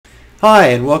Hi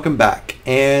and welcome back.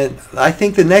 And I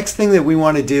think the next thing that we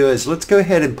want to do is let's go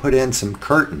ahead and put in some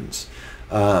curtains,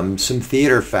 some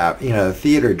theater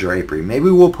theater drapery. Maybe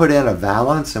we'll put in a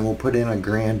valance and we'll put in a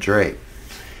grand drape,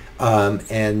 and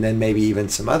then maybe even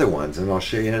some other ones. And I'll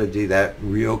show you how to do that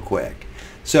real quick.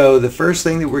 So the first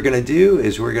thing that we're going to do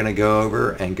is we're going to go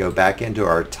over and go back into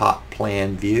our top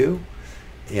plan view.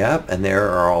 Yep, and there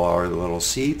are all our little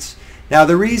seats. Now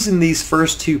the reason these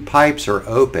first two pipes are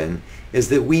open is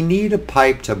that we need a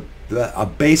pipe to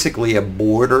basically a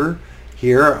border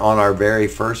here on our very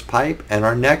first pipe, and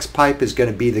our next pipe is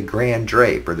going to be the grand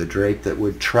drape, or the drape that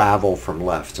would travel from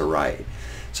left to right.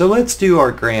 So let's do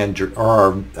our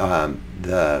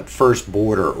the first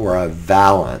border, or a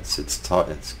valance. It's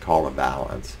called a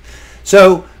valance.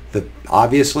 So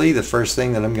obviously the first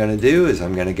thing that I'm going to do is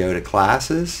I'm going to go to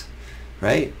classes,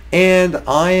 right? And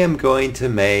I am going to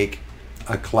make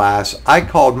a class. I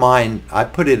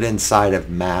put it inside of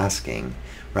masking,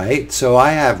 right? So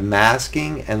I have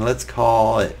masking, and let's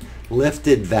call it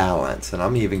lifted valance, and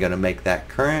I'm even going to make that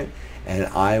current, and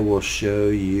I will show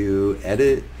you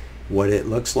what it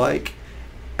looks like.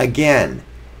 Again,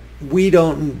 we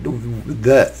don't,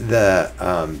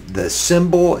 the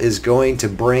symbol is going to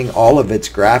bring all of its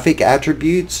graphic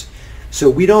attributes, so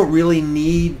we don't really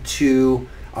need to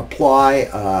apply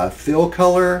a fill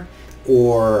color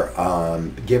or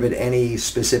give it any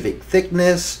specific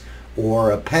thickness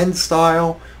or a pen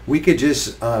style. We could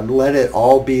just let it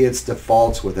all be its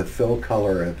defaults with a fill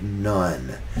color of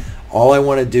none. All I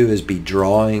want to do is be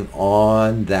drawing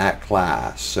on that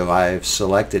class. So I've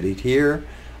selected it here.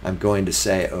 I'm going to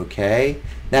say OK.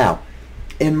 Now,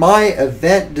 in my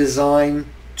event design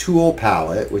tool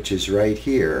palette, which is right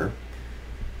here,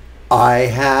 I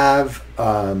have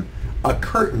a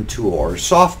curtain tool, or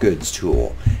soft goods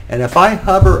tool, and if I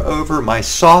hover over my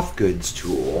soft goods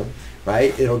tool,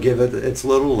 right, it'll give it its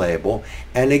little label,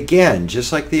 and again,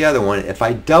 just like the other one, if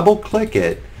I double click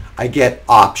it, I get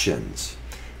options.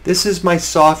 This is my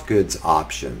soft goods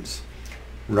options,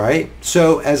 right?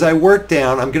 So as I work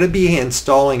down, I'm going to be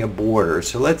installing a border.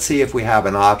 So let's see if we have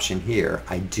an option here.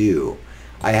 I do.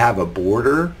 I have a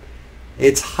border.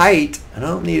 Its height, I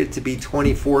don't need it to be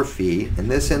 24 feet. In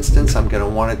this instance, I'm going to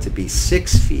want it to be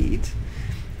 6 feet.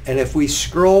 And if we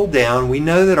scroll down, we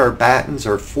know that our battens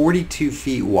are 42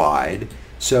 feet wide.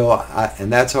 So,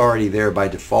 and that's already there by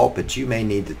default, but you may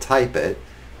need to type it,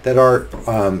 that our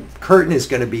curtain is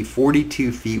going to be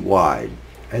 42 feet wide.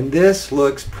 And this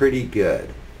looks pretty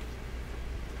good.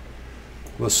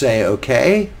 We'll say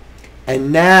OK.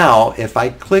 And now, if I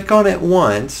click on it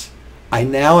once, I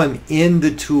now am in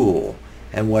the tool.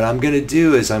 And what I'm going to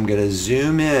do is I'm going to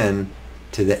zoom in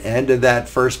to the end of that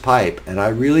first pipe. And I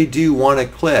really do want to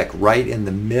click right in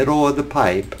the middle of the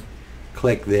pipe.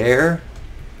 Click there.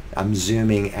 I'm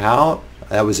zooming out.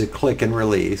 That was a click and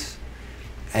release.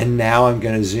 And now I'm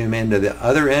going to zoom into the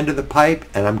other end of the pipe,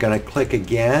 and I'm going to click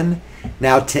again.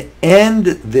 Now to end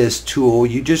this tool,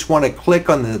 you just want to click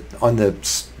on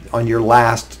your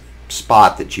last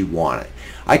spot that you want it.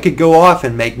 I could go off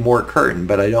and make more curtain,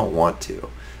 but I don't want to.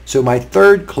 So my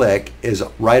third click is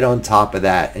right on top of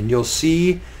that, and you'll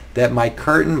see that my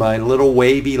curtain, my little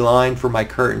wavy line for my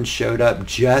curtain, showed up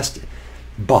just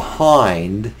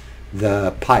behind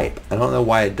the pipe. I don't know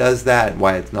why it does that,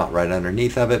 why it's not right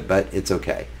underneath of it, but it's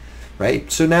okay,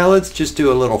 right? So now let's just do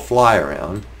a little fly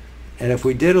around, and if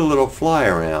we did a little fly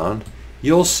around,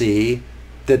 you'll see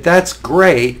that that's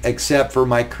great, except for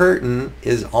my curtain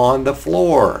is on the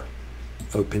floor.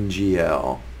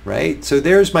 OpenGL. Right? So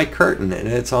there's my curtain, and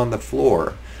it's on the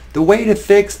floor. The way to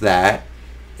fix that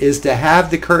is to have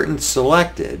the curtain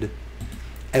selected,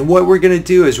 and what we're going to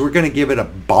do is we're going to give it a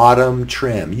bottom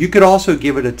trim. You could also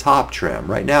give it a top trim.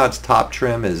 Right now its top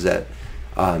trim is at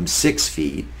 6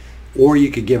 feet, or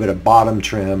you could give it a bottom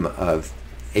trim of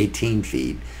 18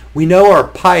 feet. We know our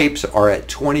pipes are at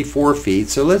 24 feet,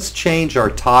 so let's change our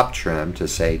top trim to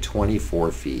say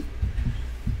 24 feet.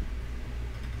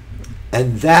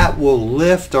 And that will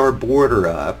lift our border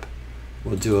up.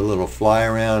 We'll do a little fly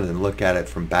around and look at it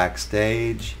from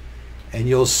backstage. And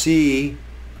you'll see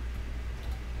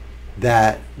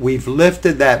that we've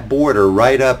lifted that border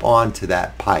right up onto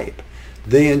that pipe.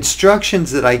 The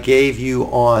instructions that I gave you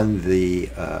on the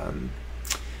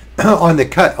on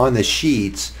the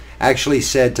sheets actually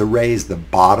said to raise the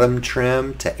bottom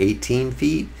trim to 18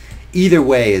 feet. Either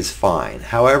way is fine.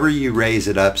 However you raise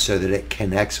it up so that it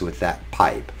connects with that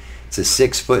pipe. It's a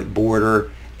 6-foot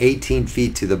border, 18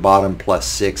 feet to the bottom plus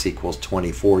 6 equals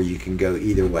 24. You can go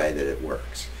either way that it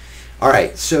works. All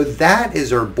right, so that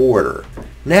is our border.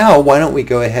 Now, why don't we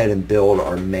go ahead and build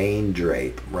our main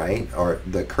drape, right? Or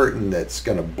the curtain that's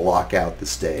going to block out the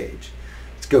stage.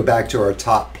 It's go back to our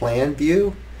top plan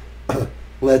view.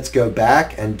 Let's go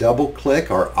back and double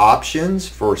click our options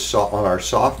on our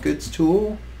soft goods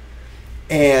tool.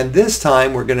 And this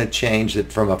time we're going to change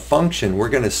it from a function. We're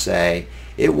going to say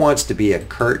it wants to be a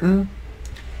curtain.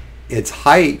 Its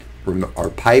height, our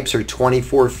pipes are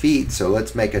 24 feet, so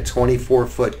let's make a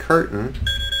 24-foot curtain.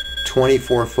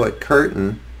 24-foot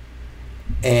curtain.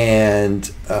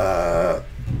 And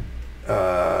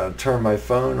turn my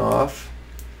phone off.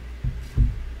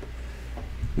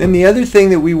 Then the other thing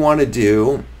that we want to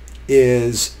do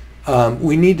is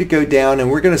we need to go down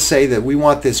and we're going to say that we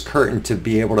want this curtain to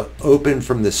be able to open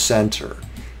from the center.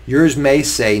 Yours may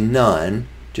say none.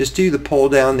 Just do the pull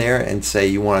down there and say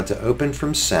you want it to open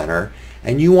from center,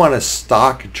 and you want a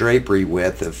stock drapery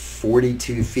width of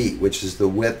 42 feet, which is the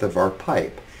width of our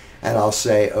pipe. And I'll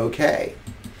say okay.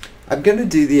 I'm going to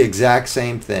do the exact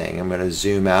same thing. I'm going to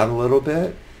zoom out a little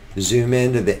bit, zoom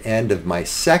into the end of my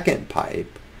second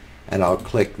pipe, and I'll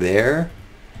click there.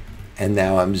 And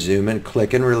now I'm zooming,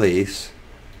 click and release,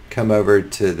 come over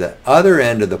to the other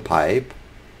end of the pipe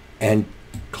and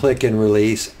click and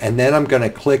release, and then I'm going to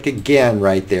click again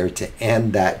right there to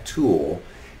end that tool,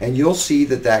 and you'll see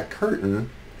that that curtain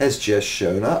has just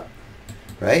shown up.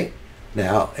 Right?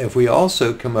 Now if we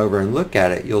also come over and look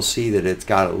at it, you'll see that it's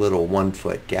got a little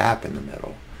 1-foot gap in the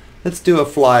middle. Let's do a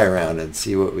fly around and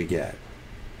see what we get.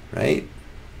 Right?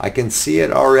 I can see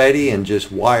it already in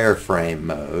just wireframe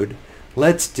mode.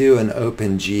 Let's do an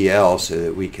OpenGL so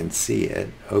that we can see it.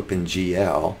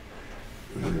 OpenGL.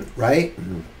 Right?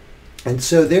 And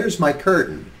so there's my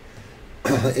curtain.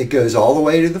 It goes all the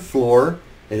way to the floor.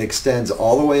 It extends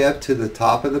all the way up to the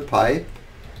top of the pipe.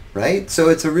 Right? So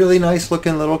it's a really nice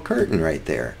looking little curtain right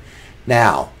there.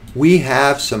 Now, we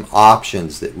have some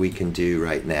options that we can do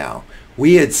right now.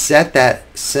 We had set that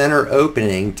center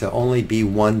opening to only be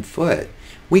 1 foot.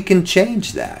 We can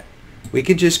change that. We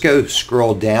can just go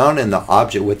scroll down in the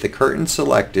object with the curtain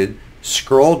selected,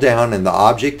 scroll down in the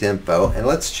object info, and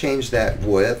let's change that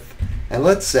width, and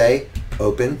let's say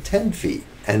open 10 feet.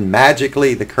 And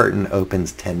magically the curtain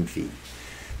opens 10 feet.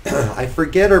 I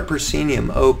forget our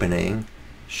proscenium opening,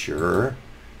 sure,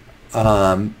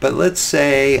 but let's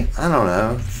say, I don't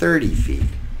know, 30 feet.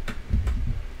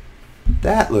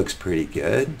 That looks pretty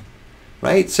good,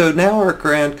 right? So now our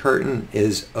grand curtain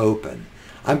is open.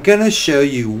 I'm going to show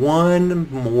you one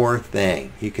more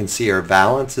thing. You can see our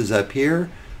valance is up here.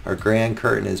 Our grand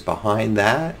curtain is behind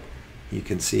that. You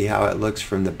can see how it looks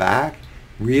from the back.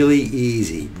 Really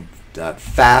easy,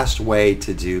 fast way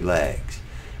to do legs.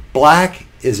 Black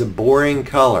is a boring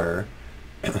color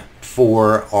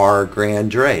for our grand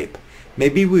drape.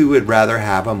 Maybe we would rather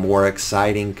have a more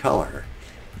exciting color.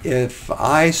 If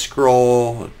I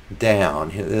scroll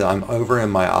down, I'm over in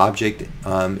my object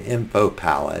info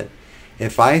palette.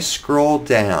 If I scroll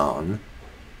down,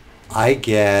 I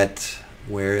get,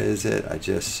 where is it? I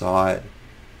just saw it.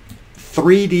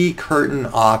 3D curtain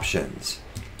options.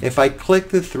 If I click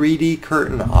the 3D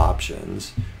curtain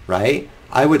options, right,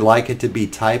 I would like it to be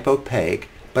type opaque,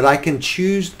 but I can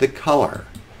choose the color.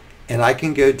 And I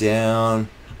can go down,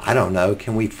 I don't know,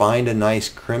 can we find a nice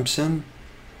crimson?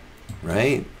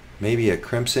 Right? Maybe a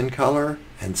crimson color,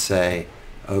 and say,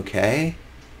 okay.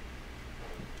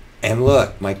 And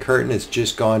look, my curtain has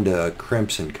just gone to a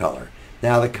crimson color.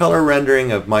 Now the color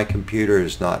rendering of my computer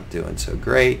is not doing so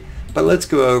great, but let's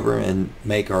go over and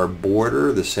make our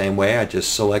border the same way. I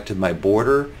just selected my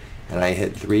border and I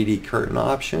hit 3D curtain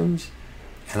options,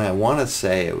 and I want to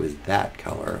say it was that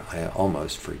color. I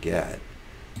almost forget.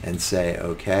 And say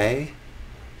okay.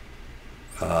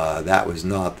 That was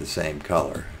not the same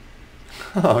color.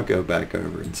 I'll go back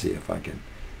over and see if I can,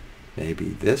 maybe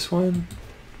this one,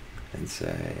 and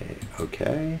say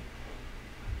okay.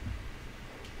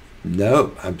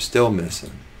 Nope, I'm still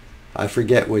missing. I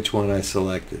forget which one I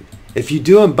selected. If you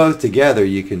do them both together,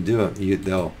 you can do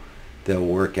them. They'll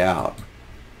work out.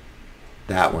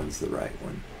 That one's the right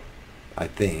one, I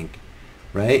think,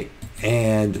 right?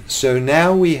 And so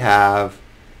now we have,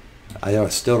 I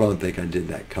still don't think I did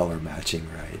that color matching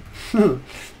right.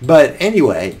 But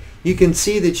anyway, you can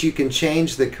see that you can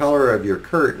change the color of your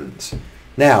curtains.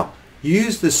 Now,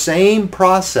 use the same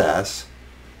process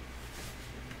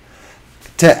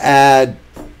to add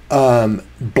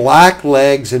black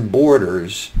legs and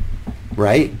borders,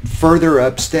 right, further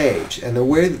upstage. And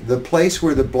the place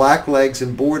where the black legs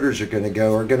and borders are going to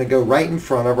go right in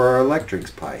front of our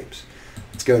electrics pipes.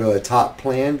 Let's go to a top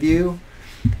plan view.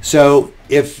 So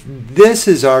if this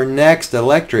is our next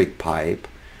electric pipe,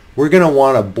 we're going to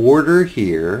want a border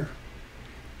here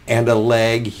and a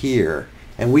leg here.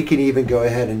 And we can even go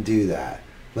ahead and do that.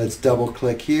 Let's double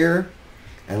click here,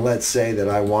 and let's say that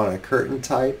I want a curtain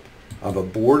type of a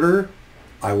border.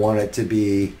 I want it to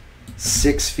be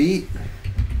 6 feet,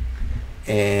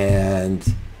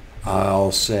 and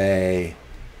I'll say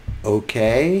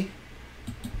okay,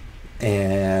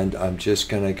 and I'm just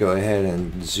going to go ahead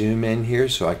and zoom in here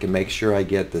so I can make sure I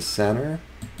get the center.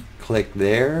 Click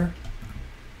there.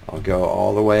 I'll go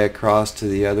all the way across to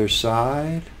the other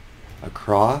side,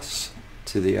 across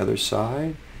to the other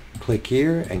side, click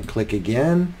here and click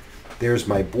again. There's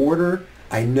my border.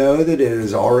 I know that it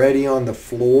is already on the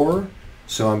floor,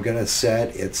 so I'm going to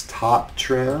set its top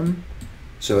trim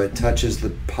so it touches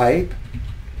the pipe,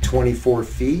 24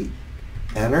 feet,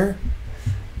 enter.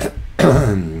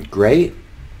 Great.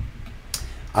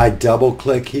 I double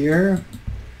click here,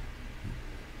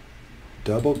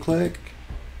 double click,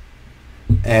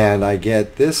 and I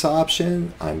get this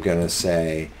option. I'm going to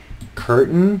say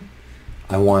curtain.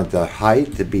 I want the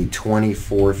height to be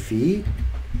 24 feet.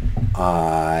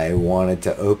 I want it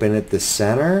to open at the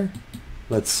center.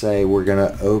 Let's say we're going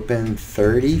to open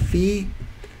 30 feet.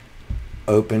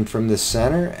 Open from the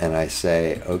center, and I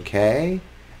say okay,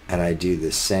 and I do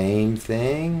the same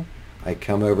thing. I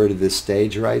come over to the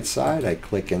stage right side. I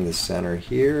click in the center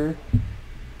here.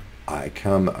 I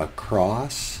come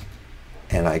across,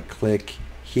 and I click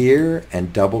here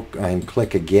and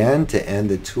click again to end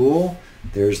the tool.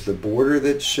 There's the border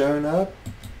that's shown up,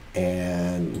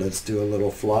 and let's do a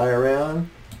little fly around,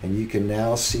 and you can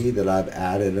now see that I've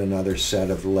added another set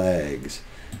of legs.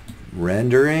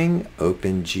 Rendering,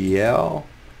 OpenGL,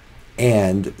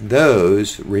 and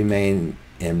those remain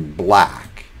in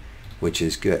black, which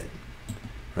is good,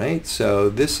 right? So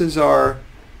this is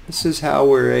how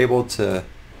we're able to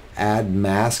add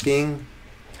masking,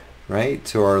 right,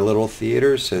 to our little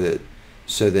theater so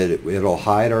that it'll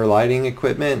hide our lighting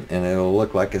equipment and it'll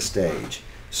look like a stage.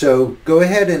 So go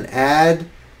ahead and add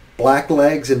black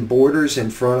legs and borders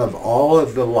in front of all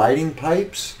of the lighting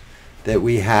pipes that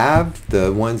we have,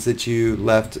 the ones that you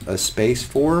left a space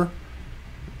for.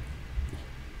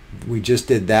 We just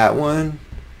did that one.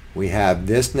 We have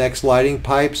this next lighting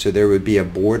pipe, so there would be a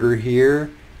border here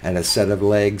and a set of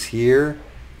legs here,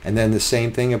 and then the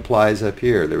same thing applies up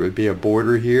here. There would be a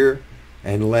border here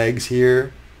and legs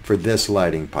here for this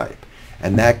lighting pipe.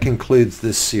 And that concludes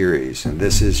this series, and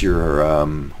this is your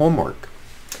homework.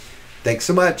 Thanks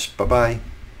so much. Bye-bye.